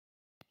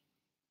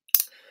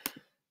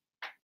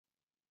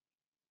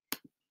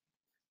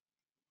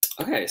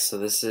Okay, so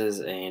this is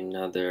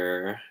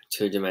another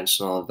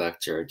two-dimensional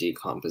vector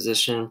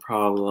decomposition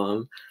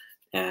problem,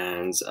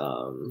 and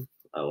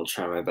I will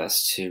try my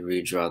best to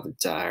redraw the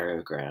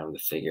diagram, the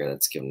figure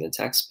that's given in the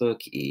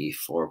textbook,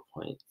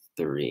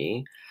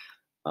 E4.3.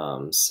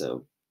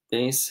 So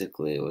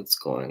basically what's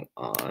going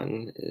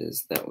on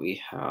is that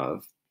we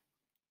have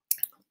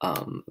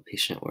a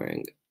patient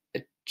wearing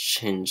a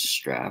chin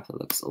strap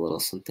that looks a little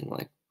something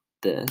like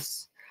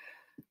this.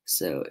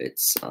 So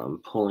it's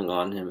pulling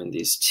on him in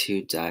these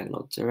two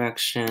diagonal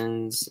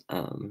directions,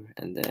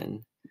 and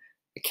then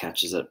it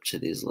catches up to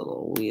these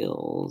little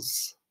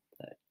wheels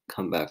that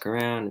come back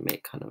around and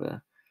make kind of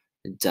a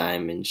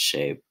diamond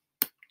shape.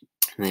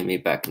 And they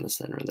meet back in the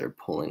center and they're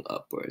pulling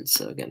upwards.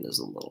 So again, there's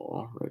a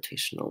little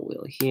rotational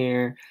wheel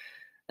here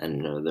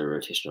and another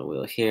rotational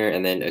wheel here.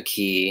 And then a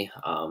key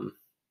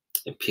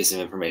piece of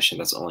information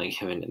that's only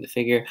given in the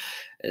figure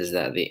is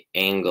that the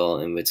angle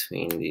in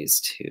between these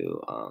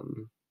two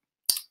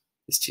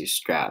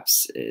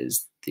straps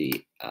is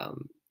the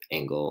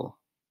angle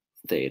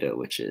theta,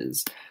 which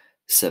is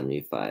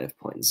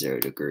 75.0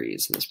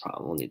 degrees in this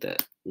problem. We'll need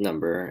that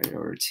number in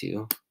order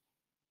to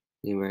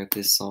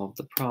numerically solve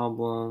the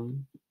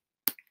problem.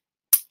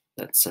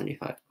 That's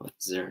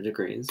 75.0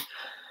 degrees.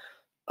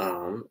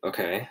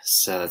 Okay,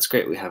 so that's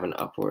great. We have an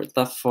upward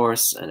left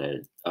force and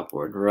an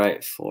upward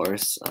right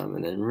force.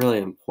 And then really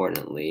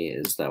importantly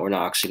is that we're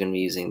not actually going to be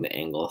using the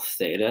angle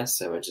theta,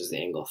 so which is the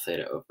angle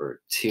theta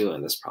over 2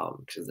 in this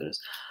problem, because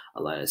there's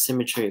a line of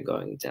symmetry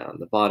going down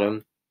the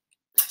bottom.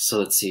 So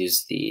let's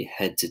use the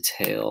head to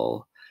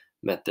tail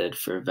method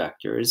for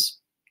vectors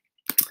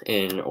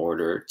in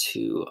order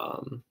to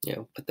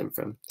put them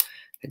from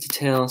head to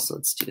tail. So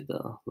let's do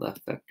the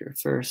left vector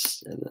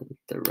first and then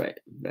the right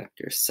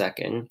vector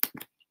second.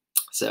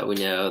 So we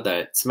know that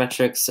it's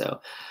symmetric,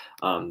 so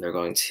they're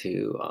going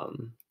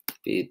to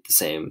be the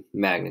same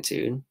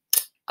magnitude.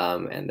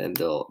 And then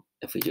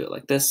if we do it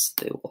like this,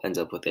 they will end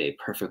up with a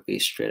perfectly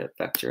straight up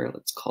vector.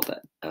 Let's call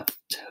that F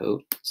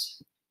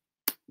totes.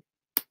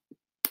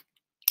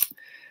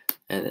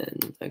 And then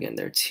again,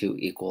 they're two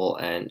equal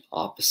and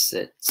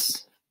opposite.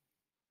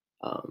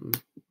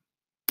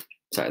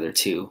 They're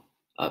two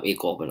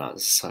equal but not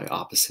necessarily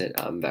opposite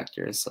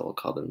vectors. So we'll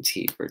call them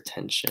T for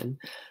tension.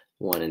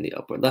 One in the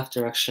upward left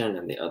direction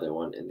and the other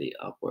one in the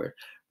upward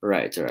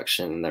right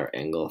direction. And their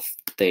angle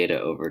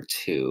theta over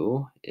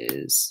 2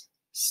 is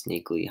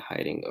sneakily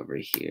hiding over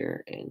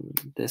here in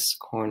this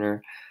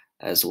corner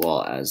as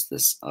well as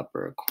this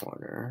upper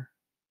corner.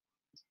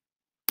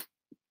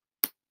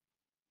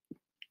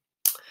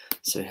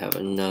 So we have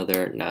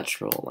another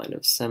natural line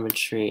of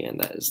symmetry, and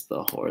that is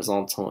the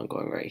horizontal one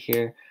going right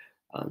here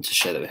to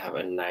show that we have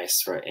a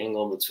nice right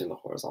angle between the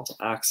horizontal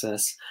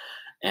axis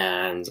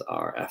and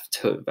our F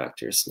tote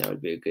vectors. Now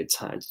would be a good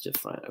time to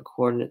define a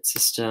coordinate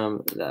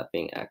system, that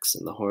being X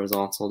in the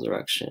horizontal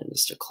direction,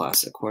 just a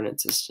classic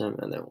coordinate system,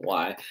 and then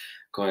Y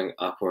going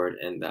upward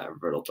in that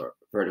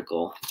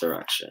vertical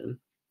direction.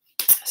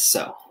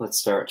 So let's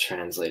start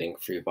translating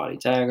free body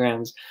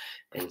diagrams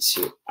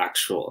into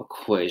actual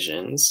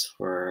equations.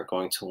 We're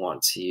going to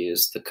want to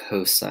use the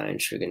cosine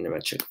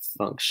trigonometric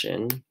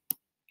function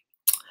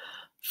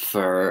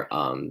for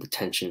the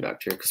tension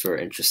vector because we're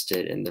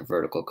interested in the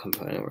vertical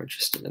component, we're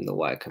interested in the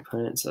y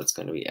component, so that's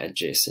going to be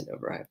adjacent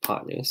over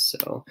hypotenuse.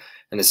 So,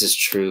 and this is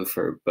true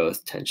for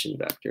both tension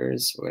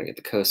vectors. We're going to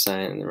get the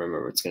cosine, and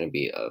remember it's going to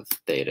be of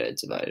theta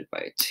divided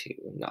by 2,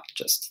 not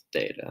just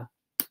theta.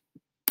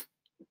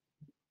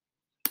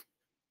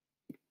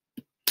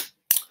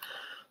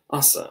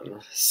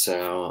 Awesome.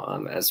 So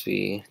as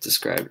we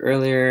described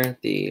earlier,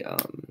 the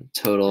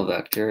total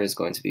vector is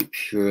going to be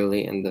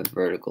purely in the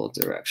vertical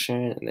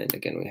direction. And then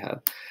again, we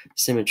have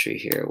symmetry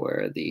here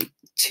where the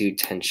two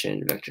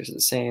tension vectors are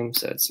the same.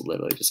 So it's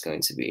literally just going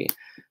to be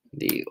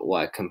the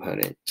y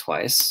component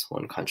twice,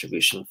 one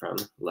contribution from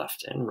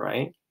left and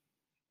right.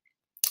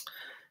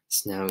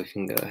 So now we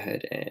can go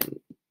ahead and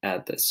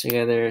add this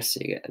together. So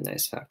you get a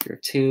nice factor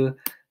of 2.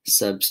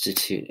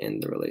 Substitute in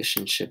the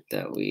relationship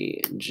that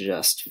we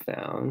just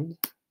found.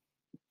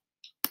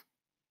 A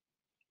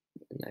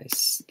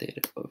nice theta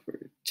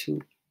over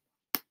 2.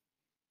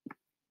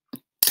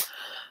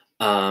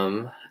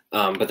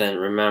 But then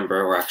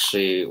remember,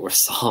 we're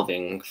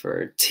solving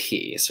for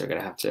t, so we're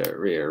going to have to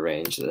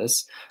rearrange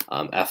this.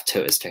 F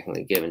tote is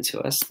technically given to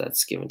us.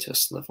 That's given to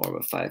us in the form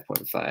of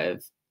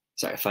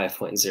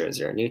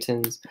 5.00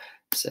 newtons.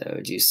 So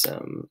do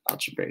some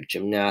algebraic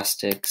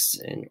gymnastics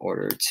in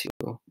order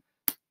to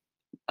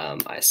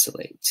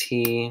isolate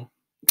t,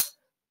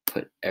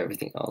 put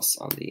everything else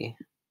on the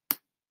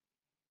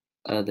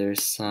other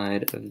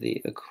side of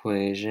the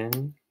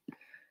equation,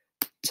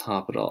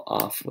 top it all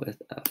off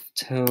with F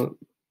tote,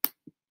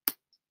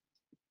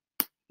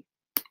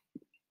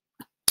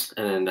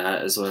 and then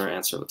that is what our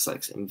answer looks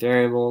like in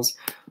variables.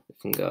 We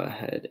can go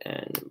ahead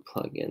and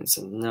plug in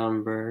some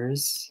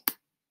numbers.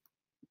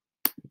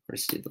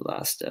 Let's do the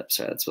last step.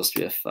 Sorry, that's supposed to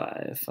be a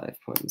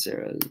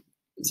 5.00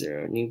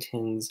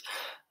 newtons,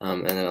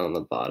 and then on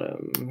the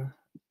bottom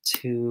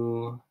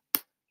 2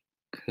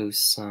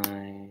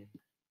 cosine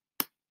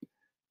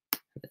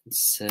and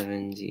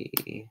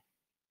 70,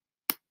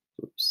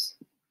 oops,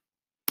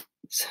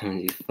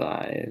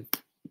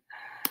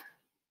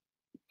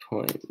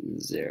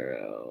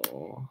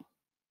 75.0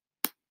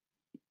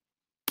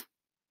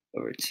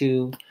 over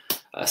 2,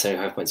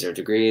 75.0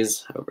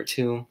 degrees over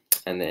 2,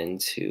 and then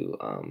to,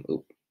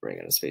 running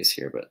out of space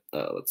here, but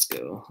let's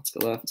go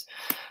left.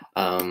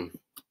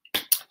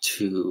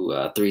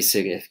 To 3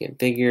 significant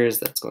figures,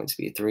 that's going to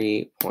be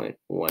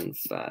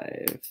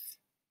 3.15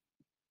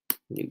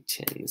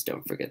 newtons.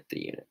 Don't forget the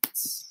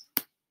units.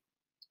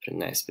 Put a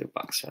nice big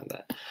box around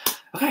that.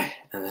 Okay,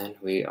 and then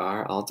we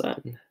are all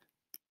done.